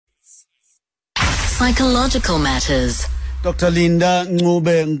Psychological Matters. Dr. Linda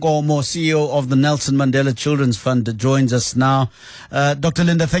Ncube Nkomo, CEO of the Nelson Mandela Children's Fund, joins us now. Dr.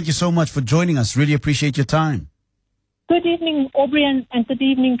 Linda, thank you so much for joining us. Really appreciate your time. Good evening, Aubrey, and good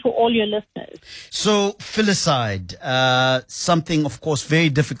evening to all your listeners. So, filicide, something, of course, very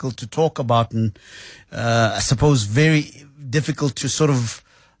difficult to talk about and I suppose very difficult to sort of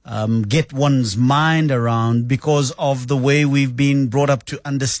get one's mind around because of the way we've been brought up to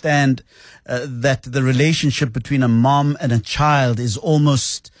understand that the relationship between a mom and a child is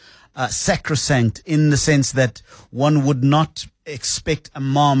almost sacrosanct, in the sense that one would not expect a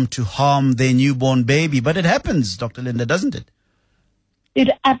mom to harm their newborn baby. But it happens, Dr. Linda, doesn't it? It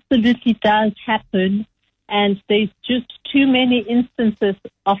absolutely does happen, and there's just too many instances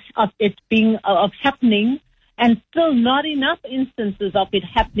of it happening, and still not enough instances of it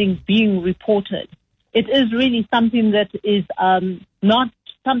happening being reported. It is really something that is not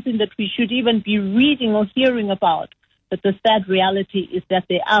something that we should even be reading or hearing about. But the sad reality is that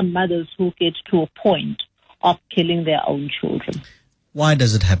there are mothers who get to a point of killing their own children. Why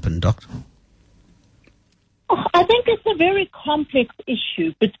does it happen, Doctor? I think it's a very complex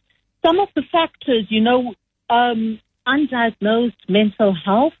issue, but some of the factors, undiagnosed mental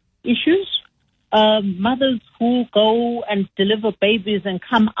health issues, mothers who go and deliver babies and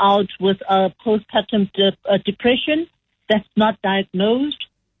come out with a postpartum depression that's not diagnosed.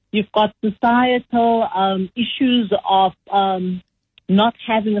 You've got societal issues of not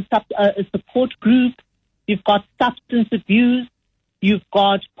having a support group. You've got substance abuse. You've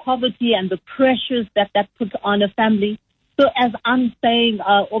got poverty and the pressures that puts on a family. So as I'm saying,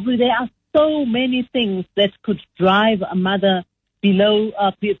 Aubrey, there are so many things that could drive a mother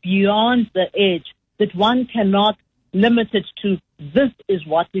beyond the edge that one cannot limit it to this is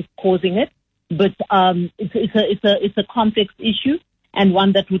what is causing it. But it's a complex issue, and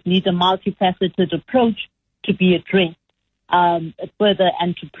one that would need a multifaceted approach to be addressed further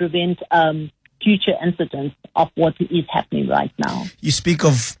and to prevent future incidents of what is happening right now. You speak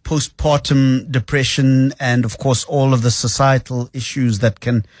of postpartum depression and, of course, all of the societal issues that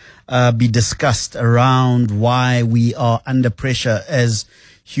can be discussed around why we are under pressure as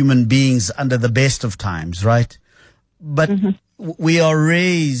human beings under the best of times, right? But we are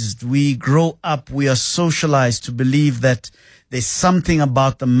raised, we grow up, we are socialized to believe that there's something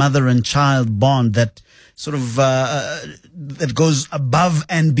about the mother and child bond that sort of that goes above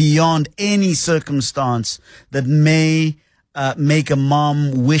and beyond any circumstance that may make a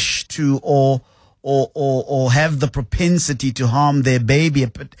mom wish to or have the propensity to harm their baby,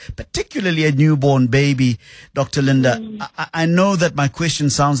 particularly a newborn baby. Dr. Linda, I know that my question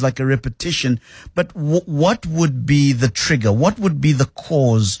sounds like a repetition, but what would be the trigger? What would be the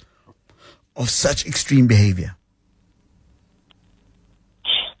cause of such extreme behavior?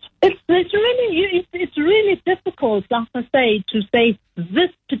 It's really difficult, like I say, to say this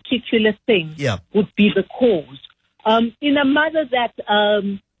particular thing would be the cause. In a mother that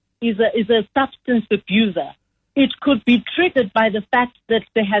is a substance abuser, it could be triggered by the fact that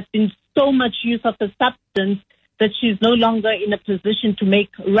there has been so much use of a substance that she's no longer in a position to make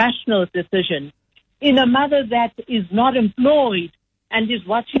rational decisions. In a mother that is not employed and is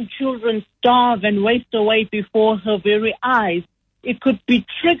watching children starve and waste away before her very eyes, it could be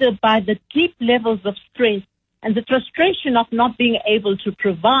triggered by the deep levels of stress and the frustration of not being able to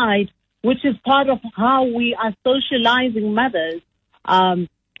provide, which is part of how we are socializing mothers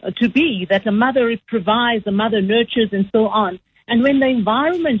to be, that a mother provides, a mother nurtures, and so on. And when the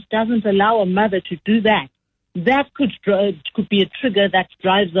environment doesn't allow a mother to do that, that could be a trigger that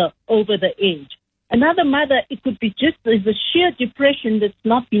drives her over the edge. Another mother, it could be just a sheer depression that's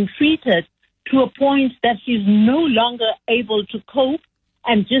not been treated to a point that she's no longer able to cope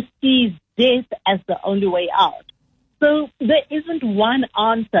and just sees death as the only way out. So there isn't one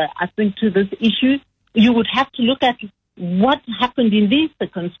answer, I think, to this issue. You would have to look at what happened in these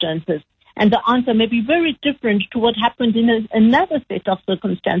circumstances, and the answer may be very different to what happened in another set of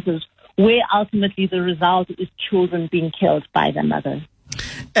circumstances where ultimately the result is children being killed by their mother.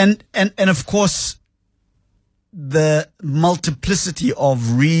 And of course, the multiplicity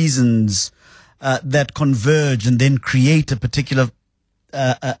of reasons that converge and then create a particular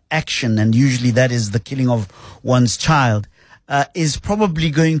action, and usually that is the killing of one's child, is probably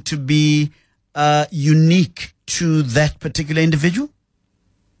going to be unique to that particular individual?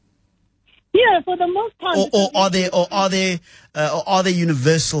 Yeah, for the most part. Or are there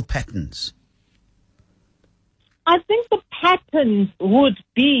universal patterns? I think the pattern would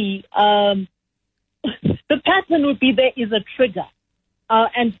be there is a trigger.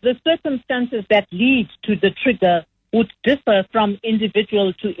 And the circumstances that lead to the trigger would differ from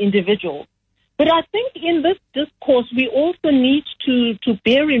individual to individual. But I think in this discourse, we also need to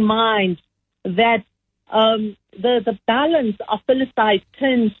bear in mind that the balance of filicide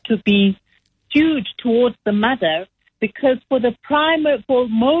tends to be skewed towards the mother, because in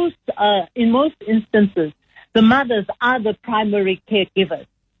most instances, the mothers are the primary caregivers.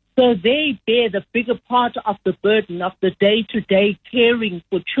 So they bear the bigger part of the burden of the day-to-day caring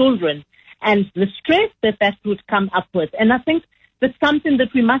for children and the stress that would come up with. And I think that's something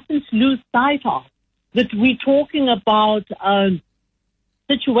that we mustn't lose sight of, that we're talking about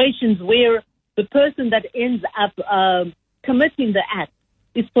situations where the person that ends up committing the act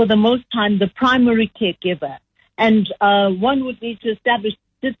is for the most time the primary caregiver. And one would need to establish,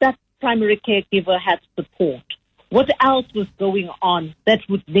 did that primary caregiver have support? What else was going on that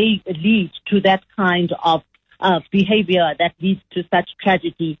would lead to that kind of behavior that leads to such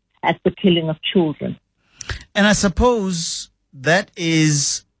tragedy as the killing of children? And I suppose that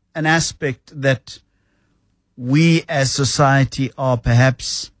is an aspect that we as society are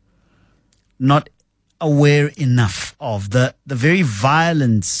perhaps not aware enough of, the very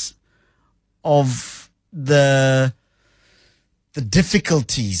violence of the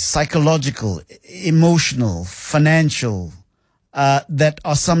difficulties, psychological, emotional, financial, that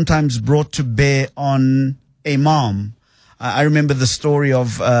are sometimes brought to bear on a mom. I remember the story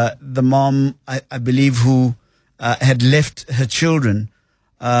of the mom, I believe, who had left her children.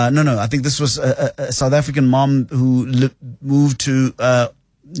 I think this was a South African mom who moved to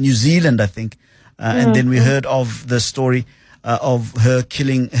New Zealand, I think. And then we heard of the story of her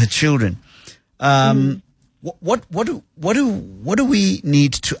killing her children. What do we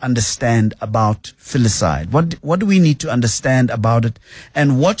need to understand about filicide? What do we need to understand about it?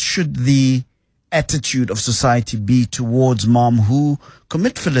 And what should the attitude of society be towards mom who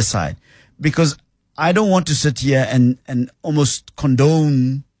commit filicide? Because I don't want to sit here and almost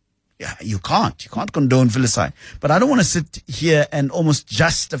condone. Yeah, you can't condone filicide. But I don't want to sit here and almost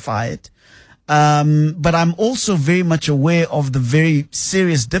justify it. But I'm also very much aware of the very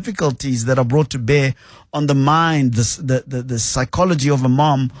serious difficulties that are brought to bear on the mind, the psychology of a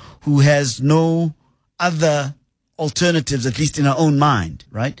mom who has no other alternatives, at least in her own mind,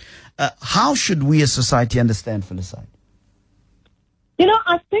 right? How should we as society understand filicide?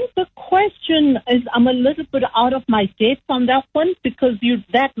 I think the question is, I'm a little bit out of my depth on that one, because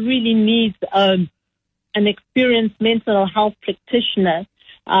that really needs an experienced mental health practitioner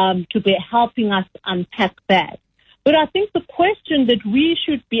to be helping us unpack that. But I think the question that we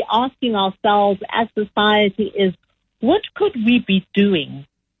should be asking ourselves as society is, what could we be doing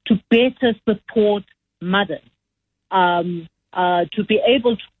to better support mothers, to be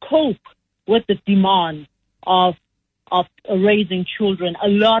able to cope with the demands of raising children, a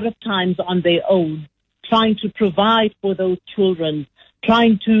lot of times on their own, trying to provide for those children,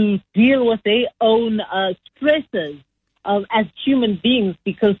 trying to deal with their own stresses as human beings,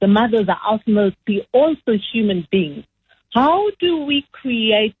 because the mothers are ultimately also human beings. How do we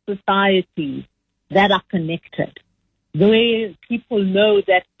create societies that are connected, where people know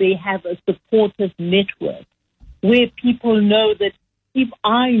that they have a supportive network, where people know that if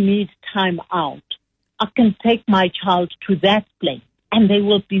I need time out, I can take my child to that place and they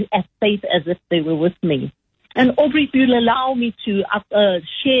will be as safe as if they were with me? And Aubrey, if you'll allow me to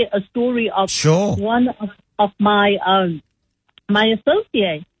share a story of one of my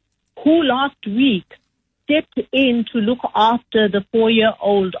associates who last week stepped in to look after the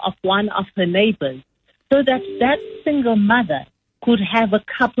 4-year-old of one of her neighbors, so that single mother could have a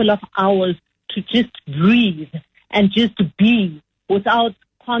couple of hours to just breathe and just be without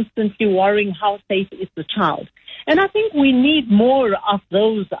constantly worrying how safe is the child. And I think we need more of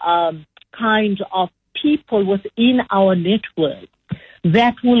those kind of people within our network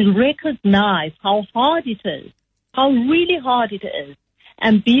that will recognize how hard it is, how really hard it is,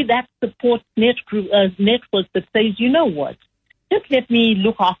 and be that support network that says, you know what, just let me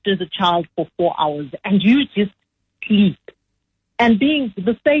look after the child for 4 hours and you just sleep. And being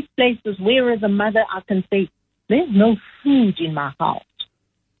the safe places where as a mother I can say, there's no food in my house,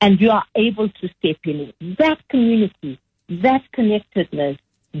 and you are able to step in it. That community, that connectedness,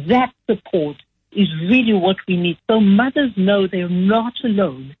 that support is really what we need. So mothers know they're not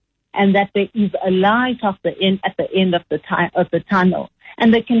alone, and that there is a light at the end of the tunnel,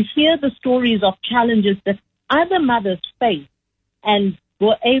 and they can hear the stories of challenges that other mothers face and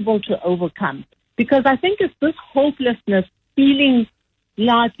were able to overcome. Because I think it's this hopelessness, feeling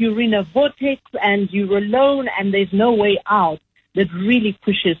like you're in a vortex and you're alone and there's no way out, that really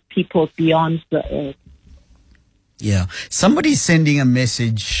pushes people beyond the earth. Yeah. Somebody's sending a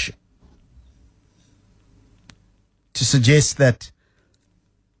message to suggest that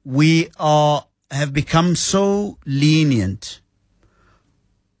we are have become so lenient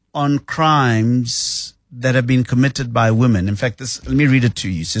on crimes that have been committed by women. In fact, let me read it to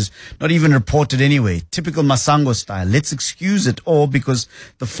you. It says, not even reported anyway. Typical Masango style. Let's excuse it all because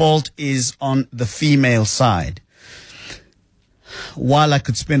the fault is on the female side. While I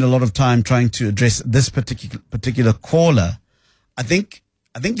could spend a lot of time trying to address this particular caller, I think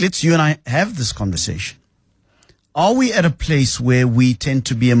let's you and I have this conversation. Are we at a place where we tend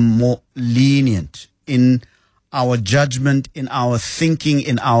to be more lenient in our judgment, in our thinking,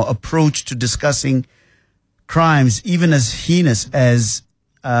 in our approach to discussing crimes, even as heinous as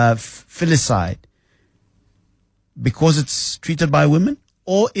filicide, because it's treated by women?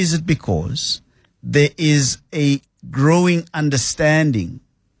 Or is it because there is a growing understanding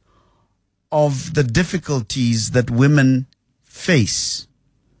of the difficulties that women face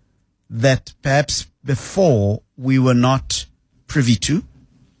that perhaps before we were not privy to?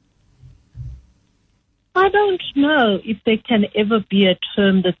 I don't know if there can ever be a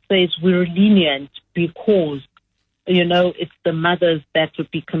term that says we're lenient because, it's the mothers that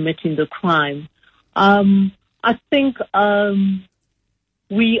would be committing the crime. I think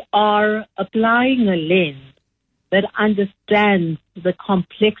we are applying a lens that understands the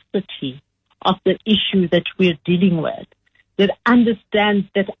complexity of the issue that we're dealing with, that understands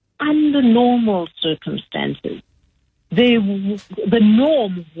that under normal circumstances, the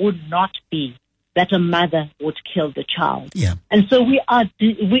norm would not be that a mother would kill the child. Yeah. And so we are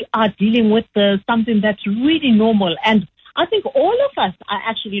dealing with something that's really normal. And I think all of us are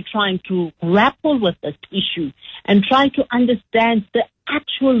actually trying to grapple with this issue and try to understand the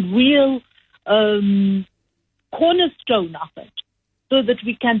actual real cornerstone of it so that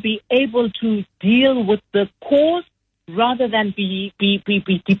we can be able to deal with the cause rather than be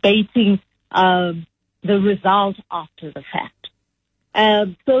debating the result after the fact.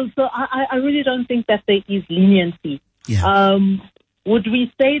 So I really don't think that there is leniency. Yeah. Would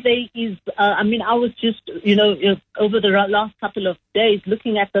we say there is? I was just, over the last couple of days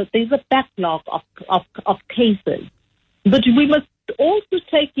looking at there's a backlog of cases, but we must also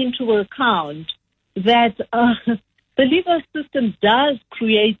take into account that the legal system does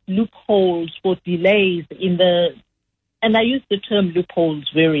create loopholes for delays and I use the term loopholes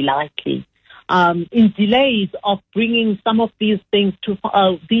very lightly. In delays of bringing some of these things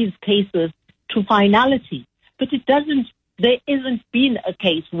these cases to finality. But there isn't been a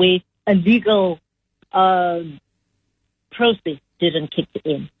case where a legal process didn't kick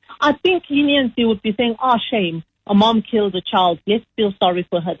in. I think leniency would be saying, shame, a mom killed a child. Let's feel sorry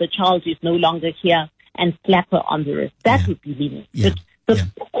for her. The child is no longer here and slap her on the wrist. That would be lenient. Yeah. But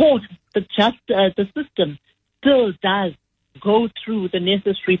the court, the system still does go through the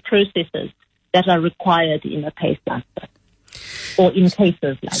necessary processes that are required in a case like that, or in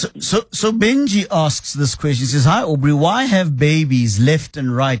cases like this. So Benji asks this question. He says, hi, Aubrey, why have babies left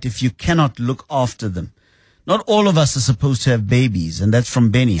and right if you cannot look after them? Not all of us are supposed to have babies, and that's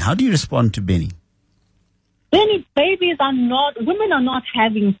from Benny. How do you respond to Benny? Benny, women are not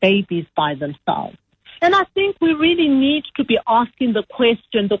having babies by themselves. And I think we really need to be asking the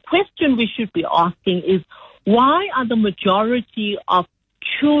question we should be asking is, why are the majority of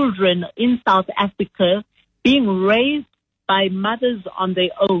children in South Africa being raised by mothers on their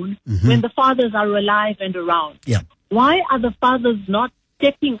own when the fathers are alive and around? Yeah. Why are the fathers not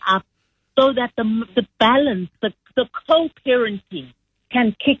stepping up so that the balance, the co-parenting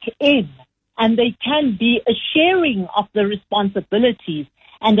can kick in and they can be a sharing of the responsibilities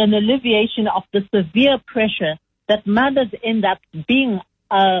and an alleviation of the severe pressure that mothers end up being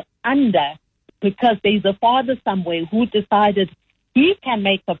under because there's a father somewhere who decided he can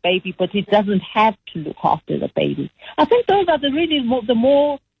make a baby, but he doesn't have to look after the baby. I think those are the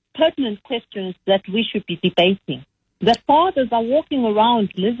more pertinent questions that we should be debating. That fathers are walking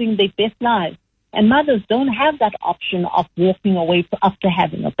around living their best lives, and mothers don't have that option of walking away after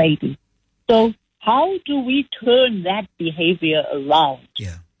having a baby. So how do we turn that behavior around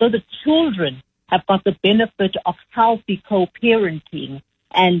so the children have got the benefit of healthy co-parenting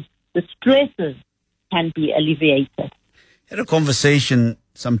and the stresses can be alleviated? I had a conversation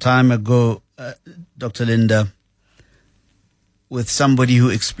some time ago, Dr. Linda, with somebody who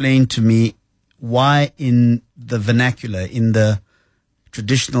explained to me why in the vernacular, in the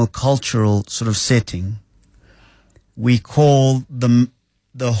traditional cultural sort of setting, we call the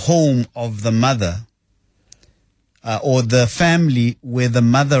home of the mother or the family where the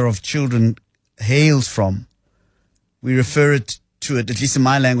mother of children hails from. We refer to it, at least in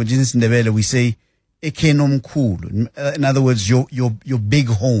my language, in Ndebele, we say, Ekenomkhulu. In other words, your big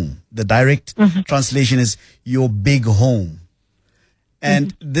home. The direct translation is your big home.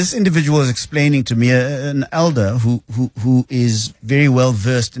 And this individual was explaining to me, an elder who is very well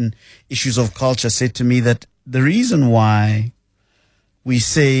versed in issues of culture, said to me that the reason why we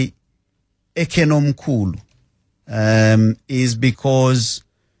say ekenomkhulu is because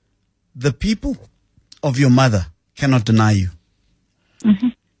the people of your mother cannot deny you.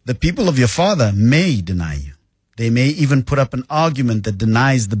 The people of your father may deny you. They may even put up an argument that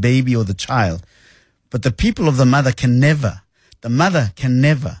denies the baby or the child. But the people of the mother can never, the mother can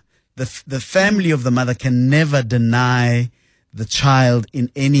never, the family of the mother can never deny the child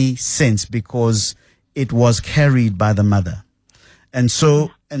in any sense because it was carried by the mother. And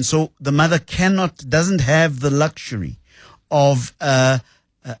so the mother doesn't have the luxury of a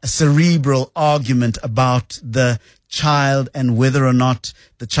cerebral argument about the child and whether or not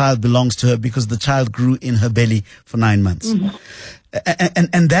the child belongs to her because the child grew in her belly for 9 months.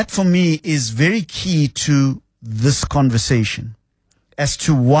 And that for me is very key to this conversation as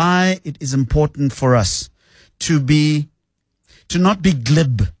to why it is important for us to not be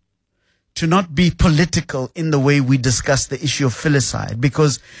glib, to not be political in the way we discuss the issue of filicide,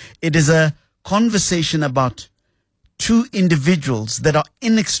 because it is a conversation about two individuals that are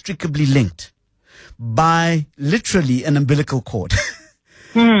inextricably linked by literally an umbilical cord.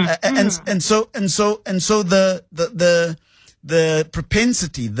 And so the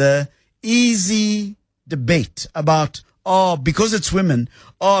propensity, the easy debate about, because it's women,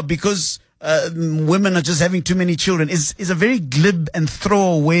 because women are just having too many children is a very glib and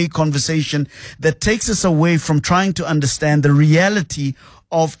throwaway conversation that takes us away from trying to understand the reality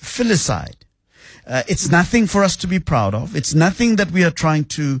of filicide. It's nothing for us to be proud of. It's nothing that we are trying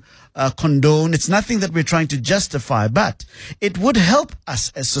to condone. It's nothing that we're trying to justify, but it would help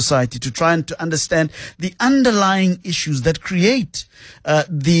us as society to try and to understand the underlying issues that create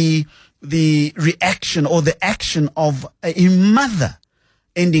the reaction or the action of a mother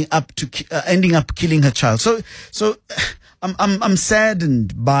ending up killing her child. So I'm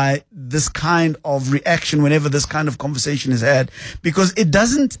saddened by this kind of reaction whenever this kind of conversation is had, because it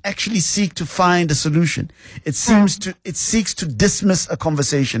doesn't actually seek to find a solution. It seeks to dismiss a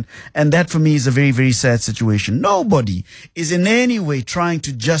conversation, and that for me is a very, very sad situation. Nobody is in any way trying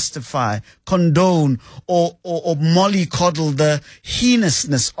to justify, condone, or mollycoddle the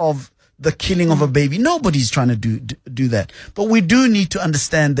heinousness of the killing of a baby. Nobody's trying to do that. But we do need to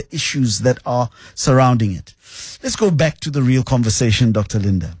understand the issues that are surrounding it. Let's go back to the real conversation, Dr.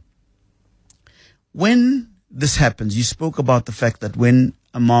 Linda. When this happens, you spoke about the fact that when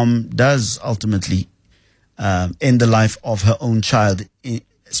a mom does ultimately end the life of her own child,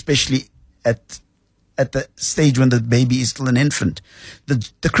 especially at the stage when the baby is still an infant,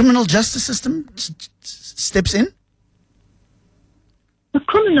 the criminal justice system steps in? The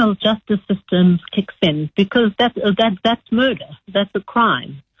criminal justice system kicks in because that's murder. That's a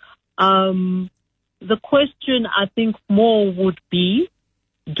crime. The question, I think, more would be,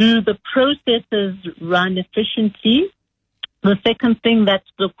 do the processes run efficiently? The second thing that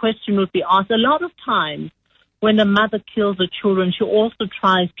the question would be asked, a lot of times when a mother kills her children, she also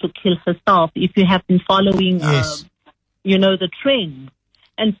tries to kill herself, if you have been following, yes, the trend.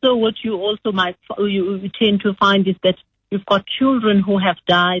 And so what you also you tend to find is that you've got children who have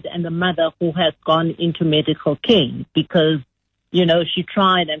died and a mother who has gone into medical care because, she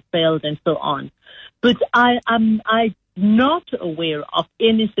tried and failed and so on. But I'm not aware of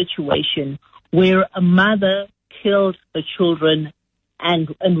any situation where a mother killed her children and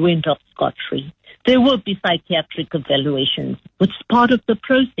went off scot-free. There will be psychiatric evaluations, which is part of the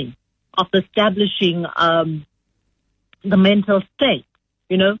process of establishing the mental state.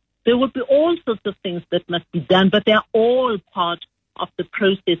 There will be all sorts of things that must be done, but they're all part of the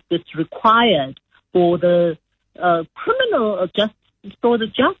process that's required for the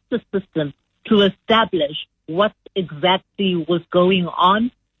justice system to establish what exactly was going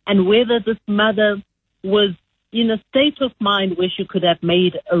on and whether this mother was in a state of mind where she could have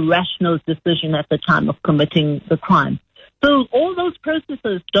made a rational decision at the time of committing the crime. So all those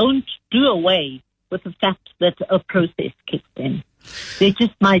processes don't do away with the fact that a process kicks in. They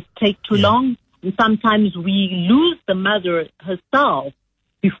just might take too long. And sometimes we lose the mother herself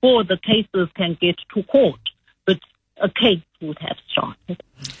before the cases can get to court. But a case would have started.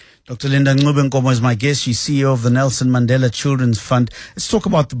 Dr. Linda Nkomo is my guest. She's CEO of the Nelson Mandela Children's Fund. Let's talk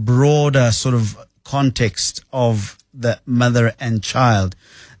about the broader sort of context of the mother and child.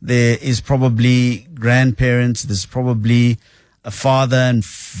 There is probably grandparents. There's probably a father, and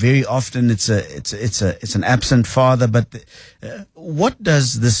very often it's an absent father. But what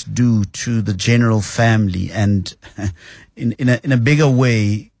does this do to the general family, and in a bigger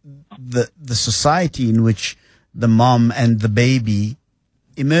way, the society in which the mom and the baby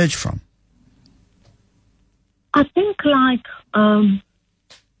emerge from? I think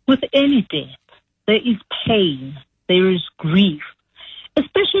with any death, there is pain, there is grief,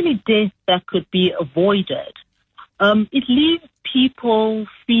 especially death that could be avoided. It leaves people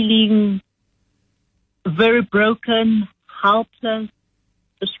feeling very broken, helpless,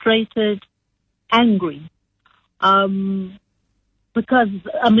 frustrated, angry. Because,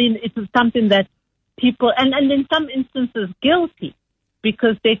 it is something that people, and in some instances, guilty,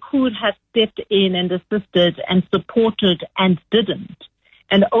 because they could have stepped in and assisted and supported and didn't.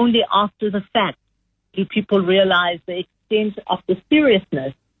 And only after the fact do people realize the extent of the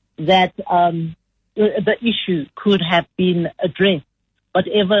seriousness that the issue could have been addressed.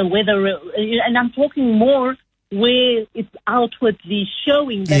 And I'm talking more where it's outwardly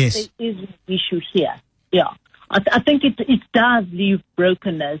showing that yes. there is an issue here. Yeah. I think it does leave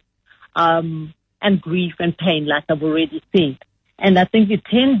brokenness and grief and pain, like I've already said. And I think it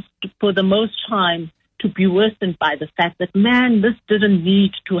tends, for the most time, to be worsened by the fact that, man, this didn't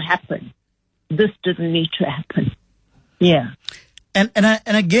need to happen. This didn't need to happen. Yeah. And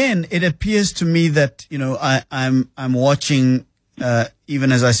again, it appears to me that, I'm watching,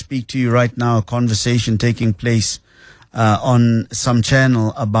 even as I speak to you right now, a conversation taking place on some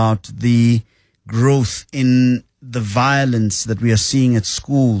channel about the growth in the violence that we are seeing at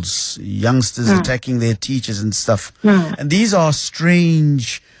schools, youngsters attacking their teachers and stuff. And these are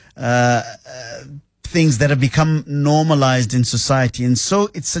strange things that have become normalized in society. And so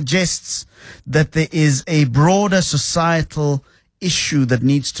it suggests that there is a broader societal issue that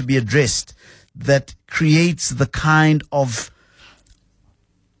needs to be addressed that creates the kind of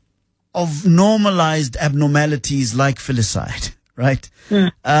normalized abnormalities like filicide, right?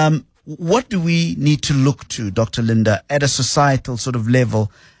 What do we need to look to, Dr. Linda, at a societal sort of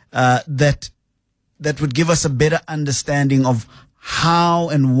level that would give us a better understanding of how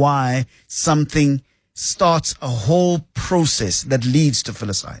and why something starts a whole process that leads to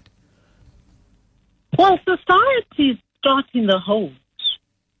filicide? Well, society starts in the homes.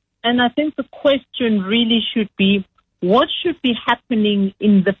 And I think the question really should be, what should be happening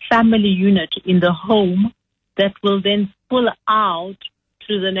in the family unit, in the home, that will then spill out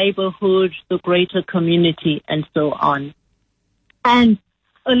to the neighborhood, the greater community, and so on. And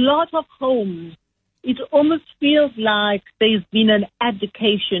a lot of homes, it almost feels like there's been an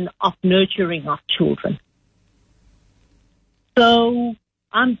abdication of nurturing of children. So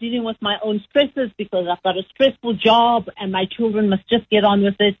I'm dealing with my own stresses because I've got a stressful job and my children must just get on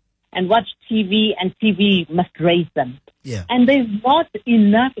with it and watch TV, and TV must raise them. Yeah. And there's not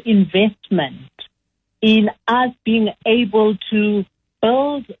enough investment in us being able to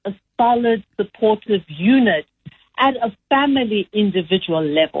build a solid, supportive unit at a family individual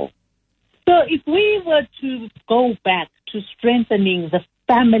level. So if we were to go back to strengthening the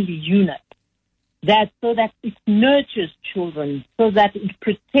family unit, so that it nurtures children, so that it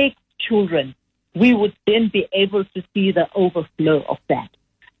protects children, we would then be able to see the overflow of that.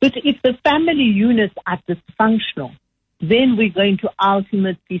 But if the family units are dysfunctional, then we're going to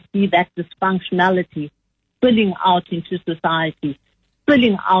ultimately see that dysfunctionality spilling out into society,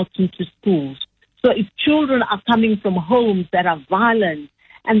 spilling out into schools. So if children are coming from homes that are violent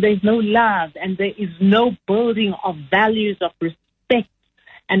and there's no love and there is no building of values of respect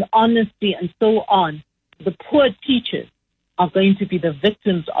and honesty and so on, the poor teachers are going to be the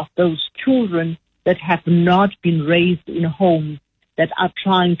victims of those children that have not been raised in homes that are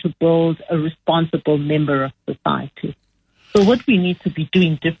trying to build a responsible member of society. So what we need to be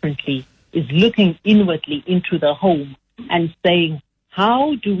doing differently is looking inwardly into the home and saying,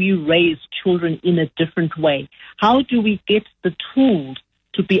 how do we raise children in a different way? How do we get the tools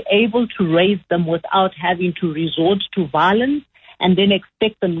to be able to raise them without having to resort to violence and then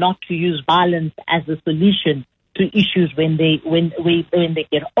expect them not to use violence as a solution to issues when they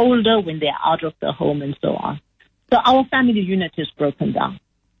get older, when they're out of the home and so on. So our family unit is broken down,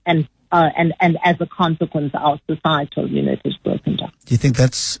 and as a consequence, our societal unit is broken down. Do you think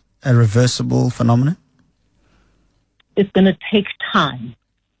that's a reversible phenomenon? It's going to take time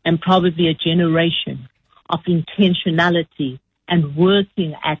and probably a generation of intentionality and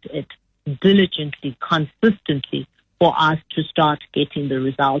working at it diligently, consistently, for us to start getting the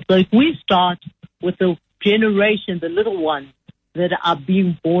results. So if we start with the generation, the little ones that are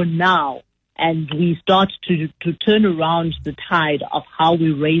being born now, and we start to turn around the tide of how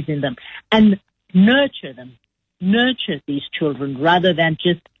we're raising them and nurture these children rather than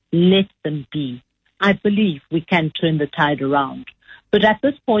just let them be, I believe we can turn the tide around. But at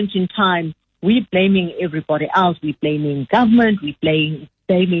this point in time, we're blaming everybody else. We're blaming government. We're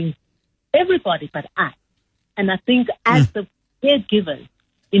blaming everybody but us. And I think as the caregivers,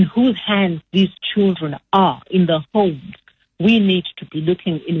 in whose hands these children are in the homes, we need to be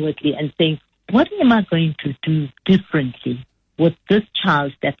looking inwardly and saying, what am I going to do differently with this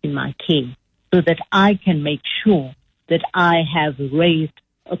child that's in my care so that I can make sure that I have raised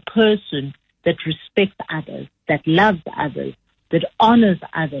a person that respects others, that loves others, that honors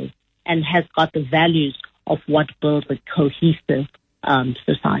others, and has got the values of what builds a cohesive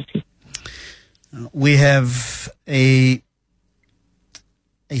society. We have a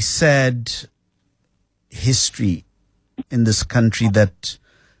sad history in this country that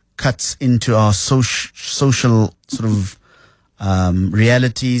cuts into our social sort of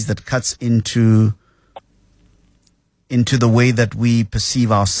realities, that cuts into the way that we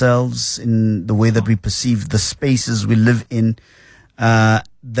perceive ourselves, in the way that we perceive the spaces we live in,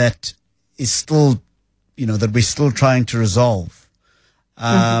 that is still, that we're still trying to resolve.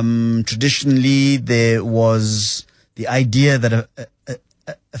 Traditionally, there was the idea that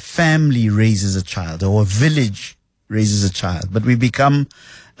a family raises a child, or a village raises a child, but we become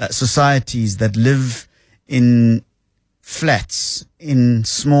societies that live in flats, in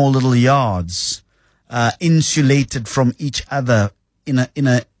small little yards, insulated from each other in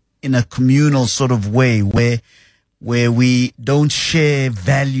a communal sort of way, where we don't share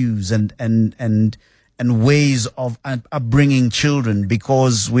values and ways of upbringing children,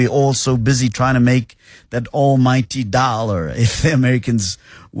 because we're all so busy trying to make that almighty dollar. If the Americans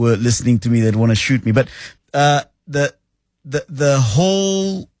were listening to me, they'd want to shoot me. But the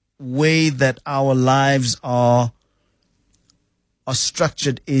whole way that our lives are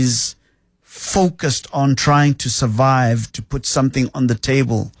structured is focused on trying to survive, to put something on the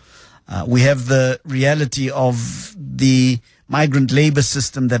table. We have the reality of the migrant labor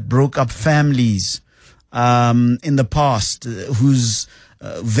system that broke up families in the past, whose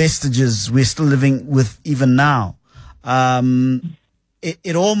vestiges we're still living with even now.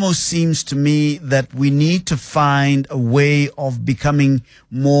 It almost seems to me that we need to find a way of becoming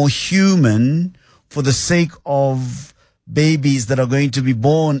more human for the sake of babies that are going to be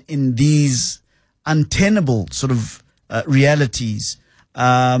born in these untenable sort of realities.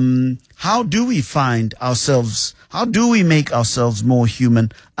 How do we find ourselves, how do we make ourselves more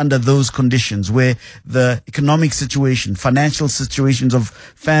human under those conditions where the economic situation, financial situations of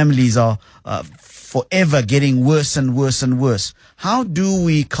families are forever getting worse and worse and worse? How do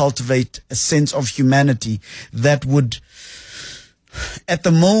we cultivate a sense of humanity that would, at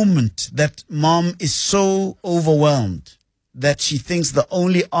the moment that mom is so overwhelmed that she thinks the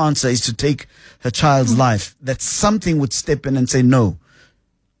only answer is to take her child's life, that something would step in and say, no,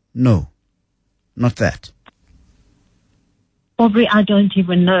 not that? Aubrey, I don't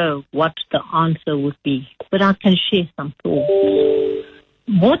even know what the answer would be, but I can share some thoughts.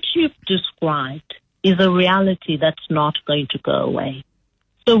 What you've described is a reality that's not going to go away.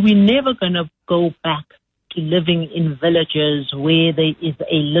 So we're never going to go back to living in villages where there is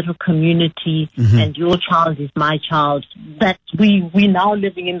a little community and your child is my child. That we now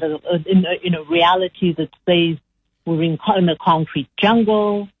living in a reality that says we're in a concrete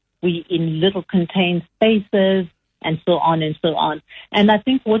jungle, we in little contained spaces, and so on and so on. And I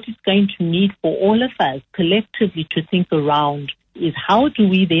think what is going to need for all of us collectively to think around is, how do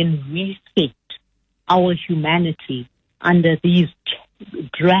we then reset our humanity under these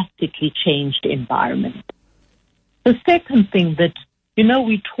drastically changed environments? The second thing that,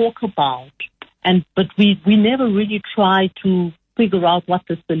 we talk about, but we never really try to figure out what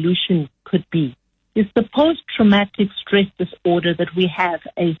the solution could be, is the post-traumatic stress disorder that we have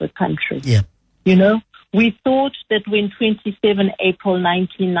as a country. Yeah. We thought that when 27 April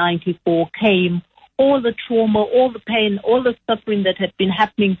 1994 came, all the trauma, all the pain, all the suffering that had been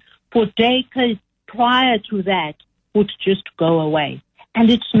happening for decades prior to that would just go away. And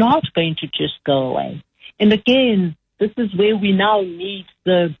it's not going to just go away. And again, this is where we now need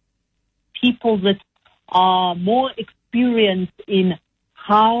the people that are more experienced in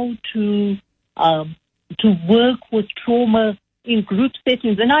how to work with trauma in group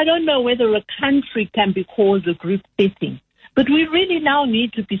settings. And I don't know whether a country can be called a group setting, but we really now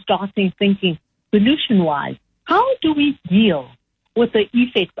need to be starting thinking solution-wise. How do we deal with the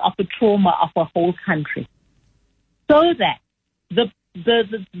effects of the trauma of a whole country so that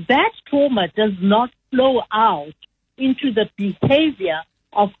that trauma does not flow out into the behavior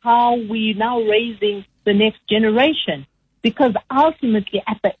of how we now raising the next generation? Because ultimately,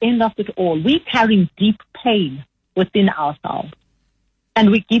 at the end of it all, we're carrying deep pain within ourselves,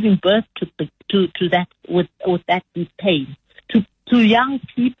 and we're giving birth to that with that deep pain to young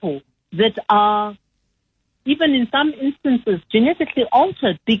people that are, even in some instances, genetically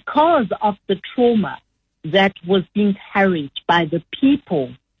altered because of the trauma that was being carried by the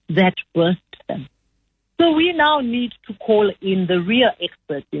people that birthed them. So we now need to call in the real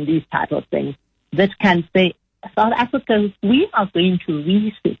experts in these type of things that can say, South Africa, we are going to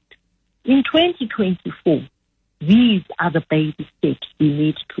reset. In 2024, these are the baby steps we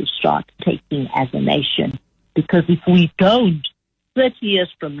need to start taking as a nation. Because if we don't, 30 years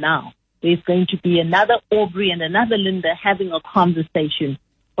from now, there's going to be another Aubrey and another Linda having a conversation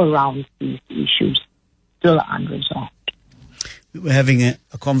around these issues, still unresolved. We were having a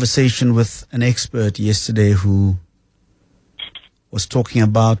conversation with an expert yesterday who was talking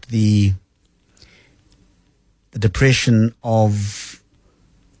about the depression of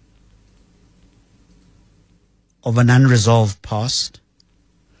an unresolved past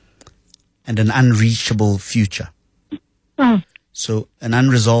and an unreachable future. So an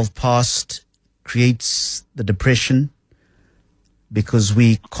unresolved past creates the depression because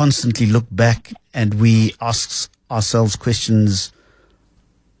we constantly look back and we ask ourselves questions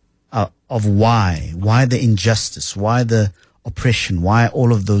of why the injustice, why the oppression, why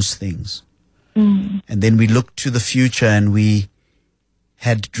all of those things. And then we look to the future and we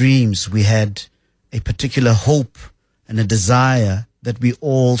had dreams, we had a particular hope and a desire that we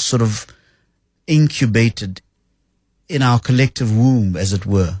all sort of incubated in our collective womb, as it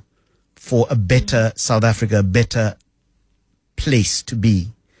were, for a better South Africa, a better place to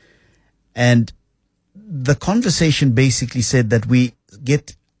be. And the conversation basically said that we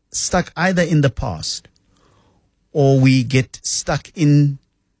get stuck either in the past or we get stuck in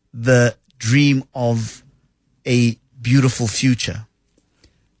the dream of a beautiful future.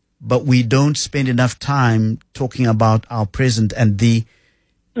 But we don't spend enough time talking about our present and the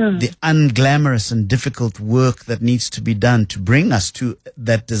unglamorous and difficult work that needs to be done to bring us to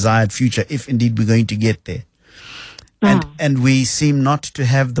that desired future, if indeed we're going to get there. And we seem not to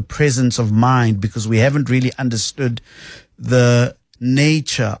have the presence of mind because we haven't really understood the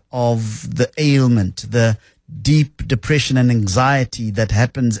nature of the ailment, the deep depression and anxiety that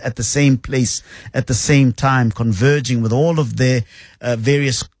happens at the same place, at the same time, converging with all of their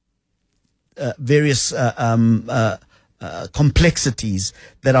various complexities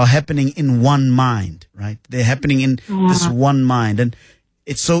that are happening in one mind, right? They're happening in this one mind. And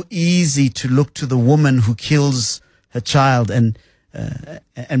it's so easy to look to the woman who kills her child and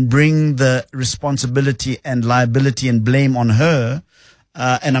bring the responsibility and liability and blame on her.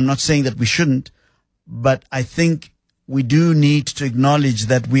 And I'm not saying that we shouldn't, but I think we do need to acknowledge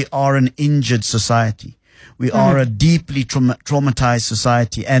that we are an injured society. We are a deeply traumatized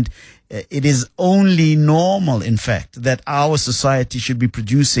society, and it is only normal, in fact, that our society should be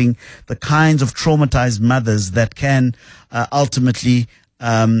producing the kinds of traumatized mothers that can ultimately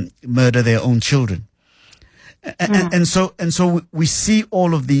murder their own children. And so we see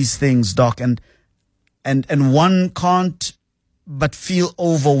all of these things, Doc, and one can't but feel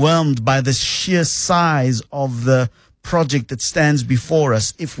overwhelmed by the sheer size of the project that stands before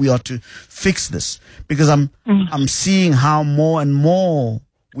us if we are to fix this. Because I'm seeing how more and more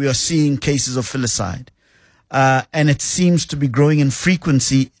we are seeing cases of filicide. And it seems to be growing in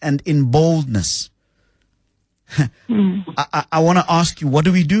frequency and in boldness. I want to ask you, what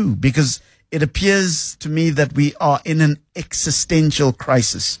do we do? Because it appears to me that we are in an existential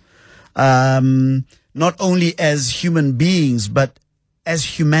crisis, not only as human beings, but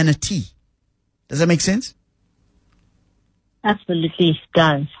as humanity. Does that make sense? Absolutely, it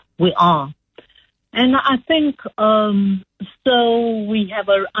does. We are. And I think, so we have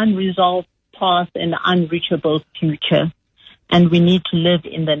an unresolved past and an unreachable future, and we need to live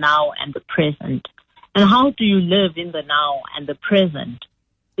in the now and the present. And how do you live in the now and the present?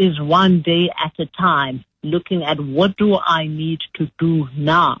 Is one day at a time, looking at what do I need to do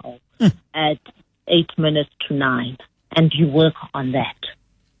now at 8:09, and you work on that.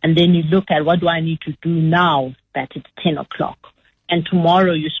 And then you look at what do I need to do now that it's 10 o'clock. And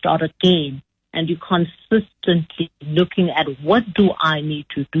tomorrow you start again, and you consistently looking at what do I need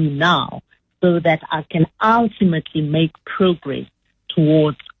to do now so that I can ultimately make progress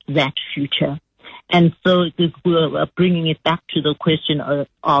towards that future. And so we're bringing it back to the question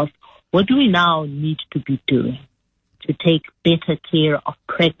of what do we now need to be doing to take better care of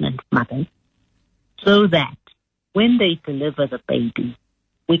pregnant mothers so that when they deliver the baby,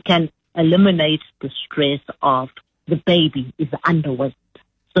 we can eliminate the stress of the baby is underweight.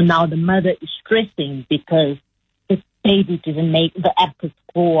 So now the mother is stressing because the baby didn't make the average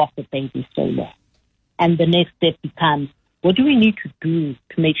score of the baby so low. And the next step becomes, what do we need to do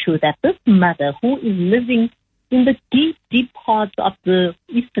to make sure that this mother who is living in the deep, deep parts of the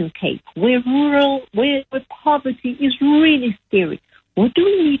Eastern Cape, where poverty is really scary, what do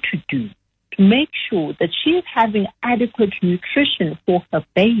we need to do to make sure that she is having adequate nutrition for her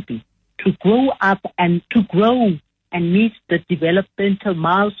baby to grow up and meet the developmental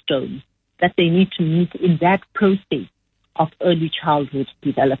milestones that they need to meet in that process of early childhood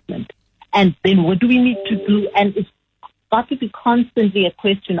development. And then what do we need to do? And it's got to be constantly a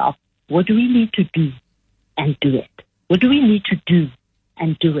question of what do we need to do and do it? What do we need to do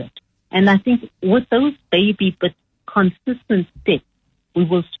and do it? And I think with those baby but consistent steps, we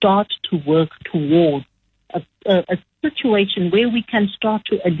will start to work towards a situation where we can start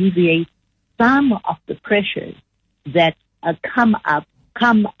to alleviate some of the pressures that come up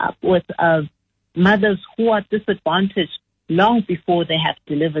with mothers who are disadvantaged long before they have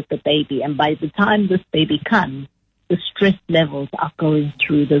delivered the baby. And by the time this baby comes, the stress levels are going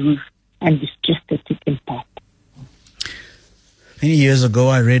through the roof, and it's just a ticking bomb. Many years ago,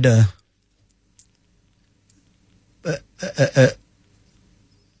 I read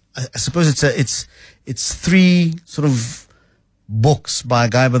I suppose it's three sort of books by a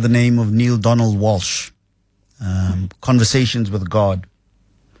guy by the name of Neil Donald Walsh, Conversations with God.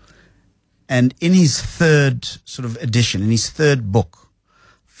 And in his third sort of edition, in his third book,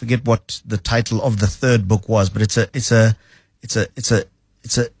 forget what the title of the third book was, but it's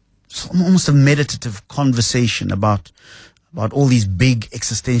almost a meditative conversation about all these big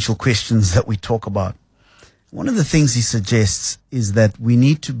existential questions that we talk about. One of the things he suggests is that we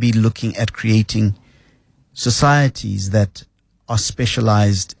need to be looking at creating societies that are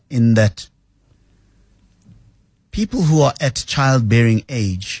specialized in that people who are at childbearing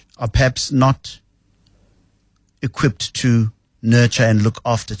age are perhaps not equipped to nurture and look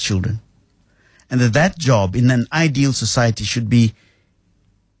after children. And that job in an ideal society should be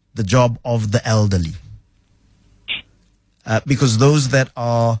the job of the elderly. Because those that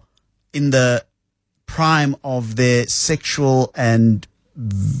are in the prime of their sexual and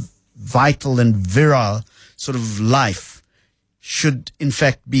vital and virile sort of life should in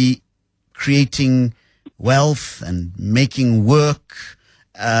fact be creating wealth and making work,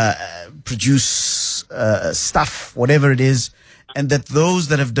 produce stuff, whatever it is, and that those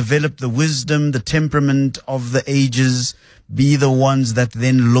that have developed the wisdom, the temperament of the ages be the ones that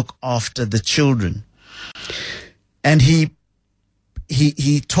then look after the children. And he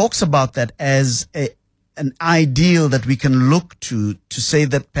talks about that as an ideal that we can look to say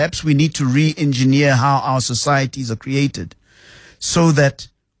that perhaps we need to re-engineer how our societies are created so that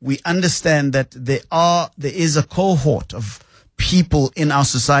we understand that there is a cohort of people in our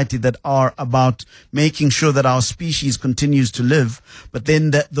society that are about making sure that our species continues to live, but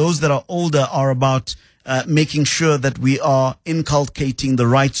then those that are older are about making sure that we are inculcating the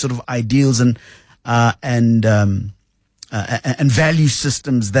right sort of ideals and value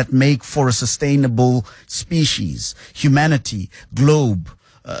systems that make for a sustainable species, humanity, globe,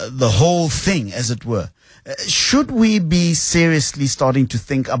 the whole thing, as it were. Should we be seriously starting to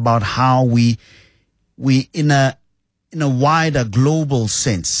think about how we in a wider global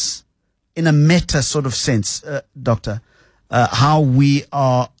sense, in a meta sort of sense, Doctor, how we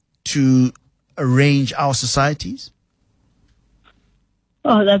are to arrange our societies?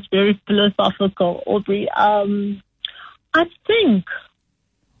 Oh, that's very philosophical, Aubrey. I think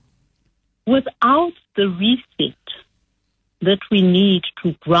without the reset that we need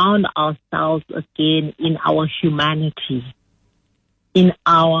to ground ourselves again in our humanity, in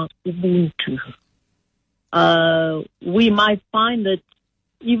our Ubuntu, we might find that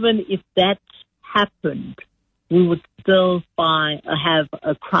even if that happened, we would still have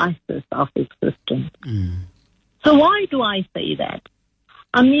a crisis of existence. So why do I say that?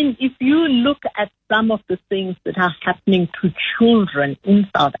 I mean, if you look at some of the things that are happening to children in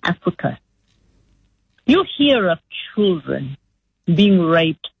South Africa, you hear of children being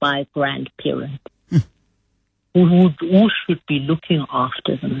raped by grandparents who should be looking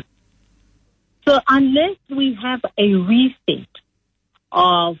after them. So unless we have a reset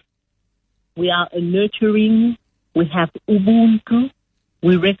of we are a nurturing, we have Ubuntu,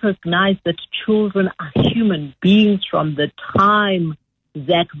 we recognize that children are human beings from the time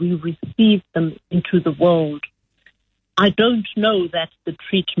that we receive them into the world, I don't know that the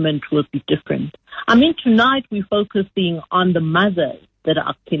treatment will be different. I mean, tonight we're focusing on the mothers that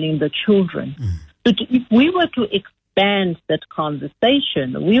are killing the children. But if we were to expand that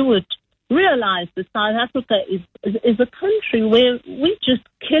conversation, we would realize that South Africa is a country where we're just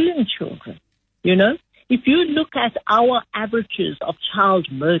killing children. You know, if you look at our averages of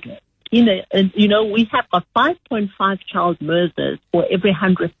child murder, we have got 5.5 child murders for every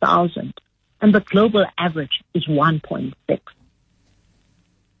 100,000, and the global average is 1.6.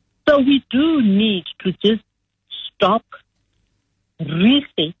 So we do need to just stop,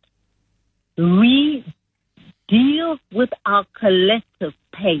 reset, deal with our collective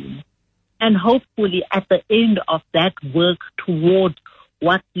pain, and hopefully at the end of that work toward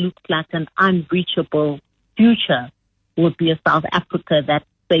what looks like an unreachable future will be a South Africa that's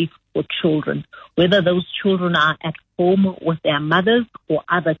safe for children, whether those children are at home with their mothers or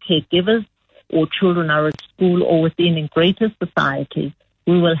other caregivers, or children are at school or within a greater society.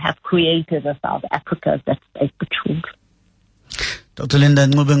 We will have created a South Africa that's safe for children. Dr. Linda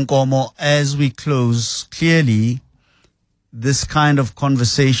Nkomo, as we close, clearly this kind of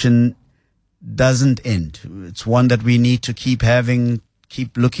conversation doesn't end. It's one that we need to keep having,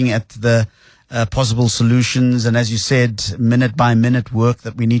 keep looking at the possible solutions, and as you said, minute by minute work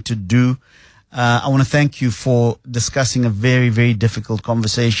that we need to do. I want to thank you for discussing a very, very difficult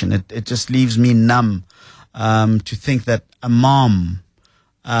conversation. It just leaves me numb to think that a mom,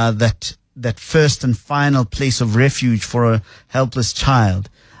 that first and final place of refuge for a helpless child,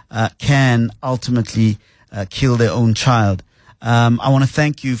 can ultimately kill their own child. I want to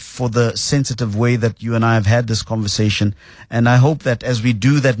thank you for the sensitive way that you and I have had this conversation. And I hope that as we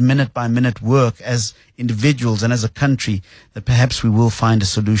do that minute by minute work as individuals and as a country, that perhaps we will find a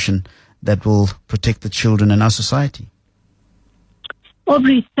solution that will protect the children in our society.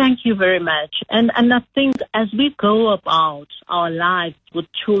 Aubrey, thank you very much. And I think as we go about our lives with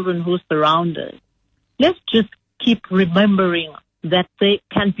children who surround us, let's just keep remembering that there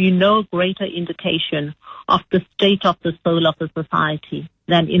can be no greater indication of the state of the soul of a society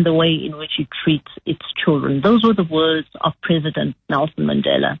than in the way in which it treats its children. Those were the words of President Nelson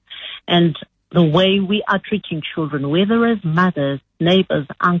Mandela. And the way we are treating children, whether as mothers, neighbors,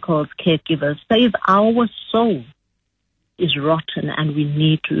 uncles, caregivers, says our soul is rotten and we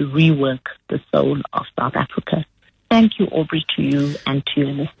need to rework the soul of South Africa. Thank you, Aubrey, to you and to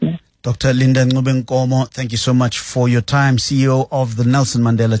your listeners. Dr. Linda Nkomo, thank you so much for your time, CEO of the Nelson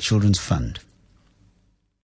Mandela Children's Fund.